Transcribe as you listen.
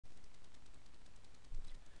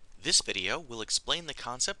This video will explain the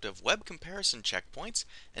concept of web comparison checkpoints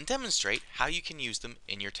and demonstrate how you can use them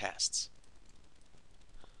in your tests.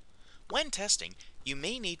 When testing, you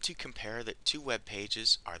may need to compare that two web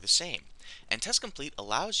pages are the same, and TestComplete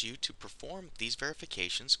allows you to perform these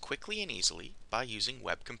verifications quickly and easily by using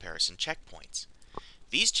web comparison checkpoints.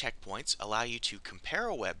 These checkpoints allow you to compare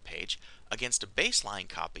a web page against a baseline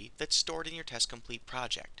copy that's stored in your TestComplete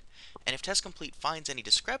project. And if TestComplete finds any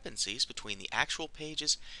discrepancies between the actual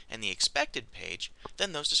pages and the expected page,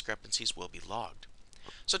 then those discrepancies will be logged.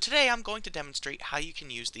 So today I'm going to demonstrate how you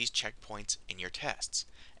can use these checkpoints in your tests.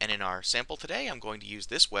 And in our sample today, I'm going to use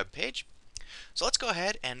this web page. So let's go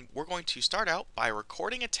ahead and we're going to start out by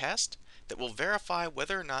recording a test that will verify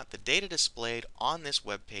whether or not the data displayed on this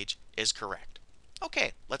web page is correct.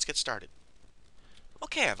 Okay, let's get started.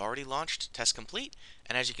 Okay, I've already launched TestComplete,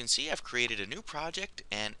 and as you can see, I've created a new project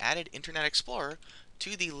and added Internet Explorer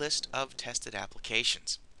to the list of tested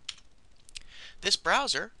applications. This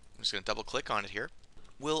browser, I'm just going to double click on it here,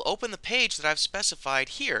 will open the page that I've specified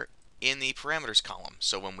here in the parameters column.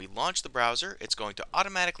 So when we launch the browser, it's going to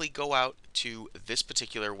automatically go out to this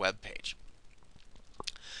particular web page.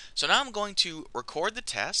 So now I'm going to record the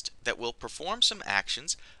test that will perform some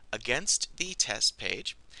actions against the test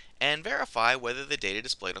page and verify whether the data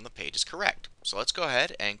displayed on the page is correct. So let's go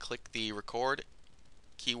ahead and click the record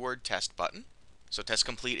keyword test button. So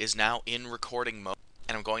TestComplete is now in recording mode,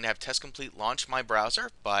 and I'm going to have TestComplete launch my browser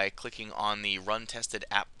by clicking on the Run Tested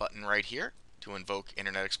App button right here to invoke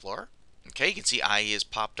Internet Explorer. Okay, you can see IE is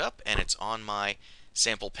popped up and it's on my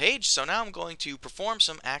sample page. So now I'm going to perform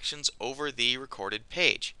some actions over the recorded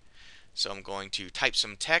page. So I'm going to type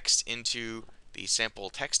some text into the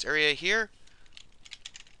sample text area here.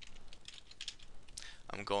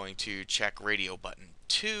 I'm going to check radio button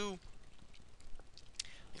 2.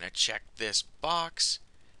 I'm going to check this box,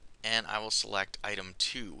 and I will select item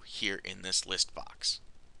 2 here in this list box.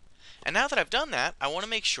 And now that I've done that, I want to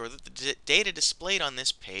make sure that the data displayed on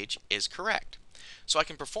this page is correct. So I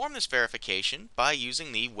can perform this verification by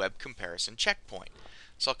using the web comparison checkpoint.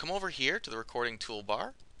 So I'll come over here to the recording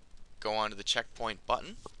toolbar, go onto the checkpoint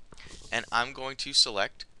button, and I'm going to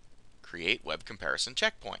select Create Web Comparison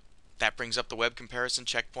Checkpoint. That brings up the Web Comparison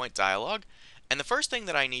Checkpoint dialog, and the first thing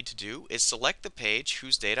that I need to do is select the page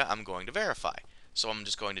whose data I'm going to verify. So I'm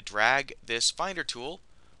just going to drag this Finder tool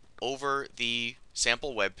over the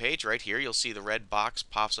sample web page right here. You'll see the red box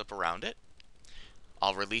pops up around it.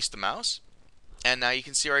 I'll release the mouse, and now you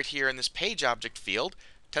can see right here in this page object field,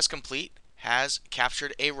 TestComplete has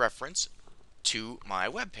captured a reference to my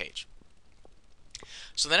web page.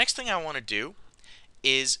 So the next thing I want to do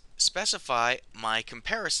is specify my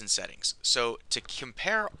comparison settings. So to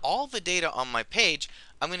compare all the data on my page,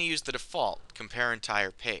 I'm going to use the default compare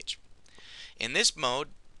entire page. In this mode,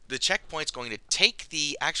 the checkpoint's going to take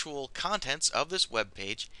the actual contents of this web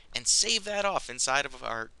page and save that off inside of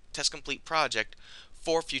our TestComplete project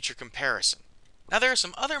for future comparison. Now there are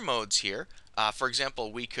some other modes here. For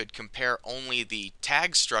example, we could compare only the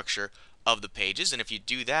tag structure of the pages, and if you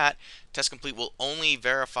do that, TestComplete will only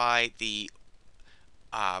verify the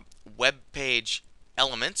web page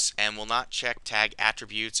elements and will not check tag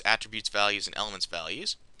attributes, attributes values, and elements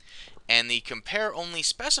values. And the compare only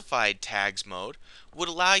specified tags mode would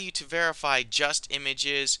allow you to verify just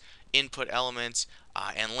images, input elements,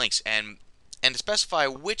 and links. And to specify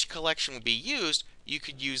which collection will be used, you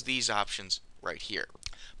could use these options right here.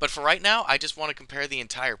 But for right now, I just want to compare the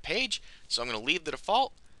entire page, so I'm going to leave the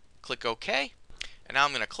default, click OK, and now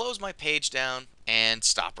I'm going to close my page down and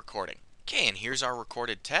stop recording. Okay, and here's our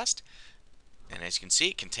recorded test. And as you can see,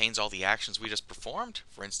 it contains all the actions we just performed.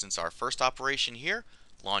 For instance, our first operation here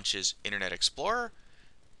launches Internet Explorer.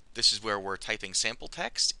 This is where we're typing sample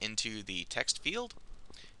text into the text field.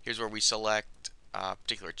 Here's where we select a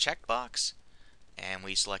particular checkbox, and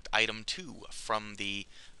we select item 2 from the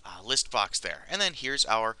list box there. And then here's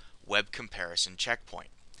our web comparison checkpoint.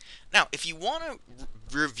 Now, if you want to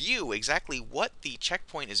review exactly what the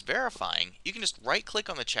checkpoint is verifying, you can just right-click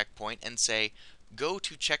on the checkpoint and say, Go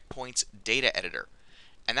to Checkpoint's Data Editor.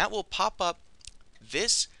 And that will pop up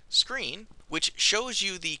this screen, which shows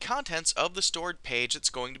you the contents of the stored page that's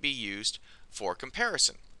going to be used for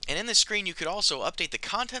comparison. And in this screen, you could also update the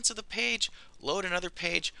contents of the page, load another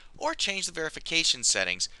page, or change the verification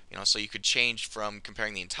settings. So you could change from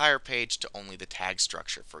comparing the entire page to only the tag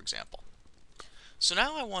structure, for example. So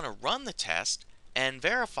now I want to run the test and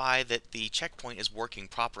verify that the checkpoint is working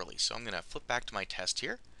properly. So I'm going to flip back to my test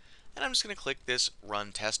here, and I'm just going to click this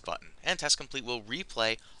Run Test button. And TestComplete will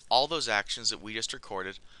replay all those actions that we just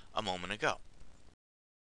recorded a moment ago.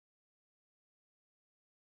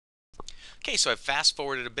 Okay, so I've fast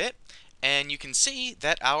forwarded a bit, and you can see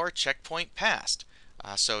that our checkpoint passed.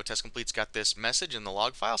 So TestComplete's got this message in the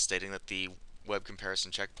log file stating that the web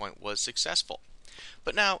comparison checkpoint was successful.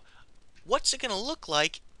 But now, what's it going to look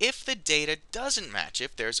like if the data doesn't match,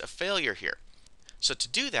 if there's a failure here? So to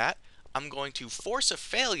do that, I'm going to force a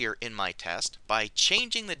failure in my test by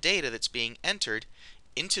changing the data that's being entered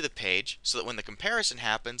into the page so that when the comparison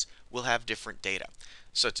happens, we'll have different data.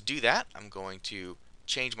 So to do that, I'm going to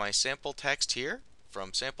change my sample text here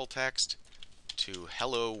from sample text to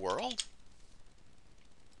hello world.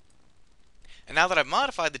 And now that I've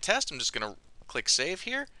modified the test, I'm just going to click save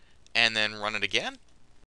here and then run it again.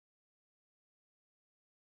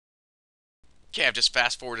 Okay, I've just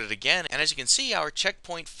fast forwarded again, and as you can see, our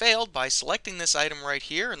checkpoint failed by selecting this item right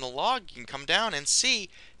here in the log. You can come down and see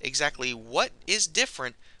exactly what is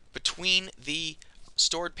different between the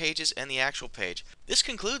stored pages and the actual page. This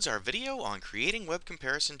concludes our video on creating web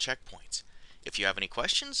comparison checkpoints. If you have any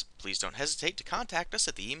questions, please don't hesitate to contact us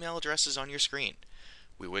at the email addresses on your screen.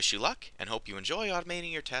 We wish you luck and hope you enjoy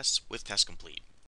automating your tests with TestComplete.